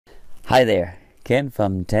Hi there, Ken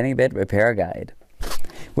from 10-Bit Repair Guide.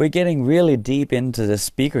 We're getting really deep into the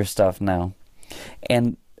speaker stuff now.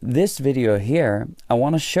 And this video here, I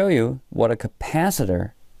want to show you what a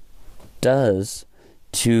capacitor does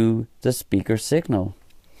to the speaker signal.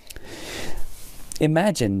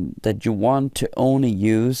 Imagine that you want to only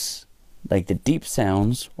use like the deep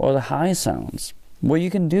sounds or the high sounds. Well, you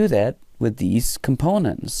can do that with these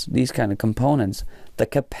components, these kind of components. The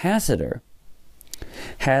capacitor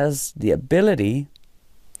has the ability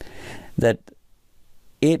that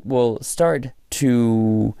it will start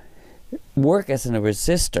to work as a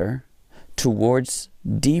resistor towards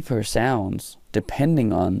deeper sounds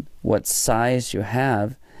depending on what size you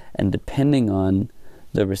have and depending on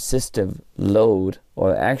the resistive load,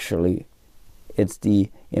 or actually it's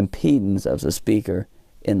the impedance of the speaker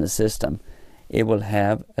in the system. It will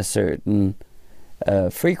have a certain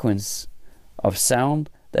frequency of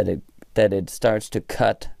sound that it starts to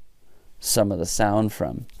cut some of the sound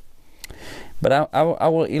from. But I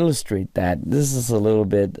will illustrate that. This is a little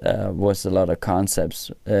bit was a lot of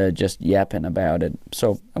concepts just yapping about it.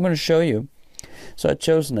 So I'm going to show you. So I've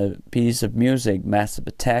chosen a piece of music, Massive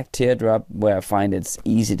Attack, Teardrop, where I find it's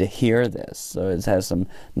easy to hear this. So it has some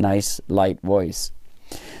nice light voice.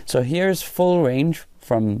 So here's full range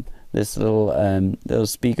from this little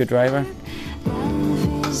speaker driver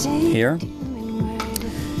here.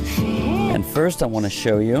 And first I want to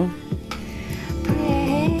show you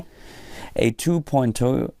a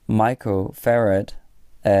 2.2 microfarad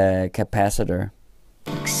capacitor.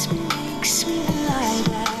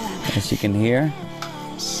 As you can hear,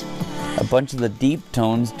 a bunch of the deep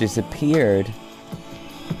tones disappeared.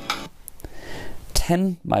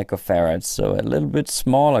 10 microfarads, so a little bit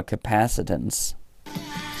smaller capacitance.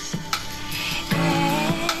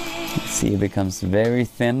 See, it becomes very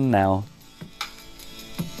thin now.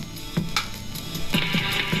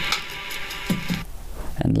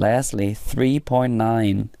 And lastly,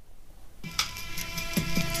 3.9.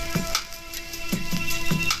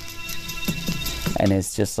 And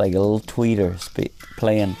it's just like a little tweeter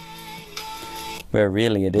playing, where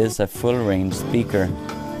really it is a full range speaker.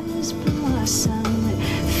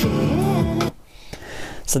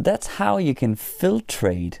 So that's how you can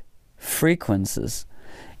filtrate frequencies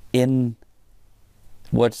in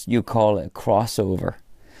what you call a crossover.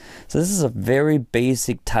 So this is a very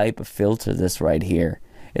basic type of filter, this right here.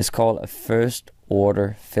 It's called a first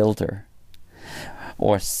order filter,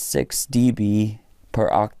 or 6 dB per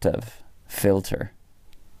octave filter.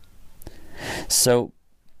 So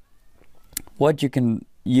what you can,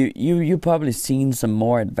 you probably seen some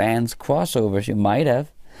more advanced crossovers, you might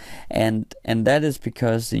have, and that is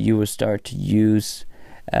because you will start to use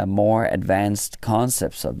more advanced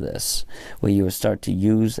concepts of this, where you will start to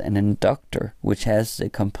use an inductor, which has a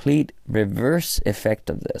complete reverse effect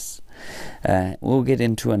of this. We'll get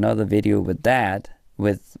into another video with that,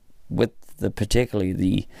 with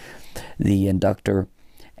particularly the inductor.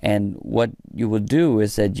 And what you will do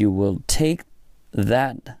is that you will take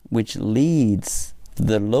that which leads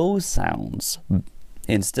the low sounds,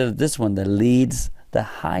 instead of this one that leads the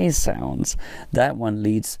high sounds, that one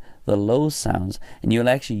leads the low sounds, and you'll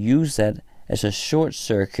actually use that as a short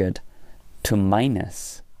circuit to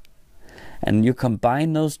minus. And you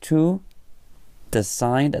combine those two,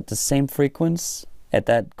 designed at the same frequency, at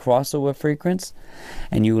that crossover frequency,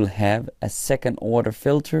 and you will have a second order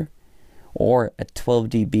filter, or a 12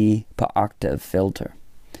 dB per octave filter.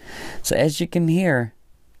 So as you can hear,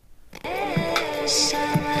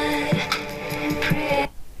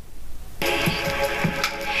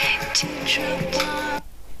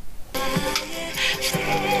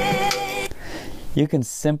 you can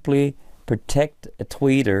simply protect a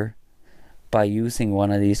tweeter by using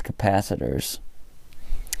one of these capacitors.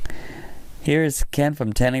 Here's Ken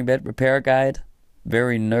from 10-Bit Repair Guide.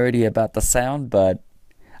 Very nerdy about the sound, but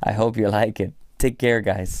I hope you like it. Take care,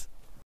 guys.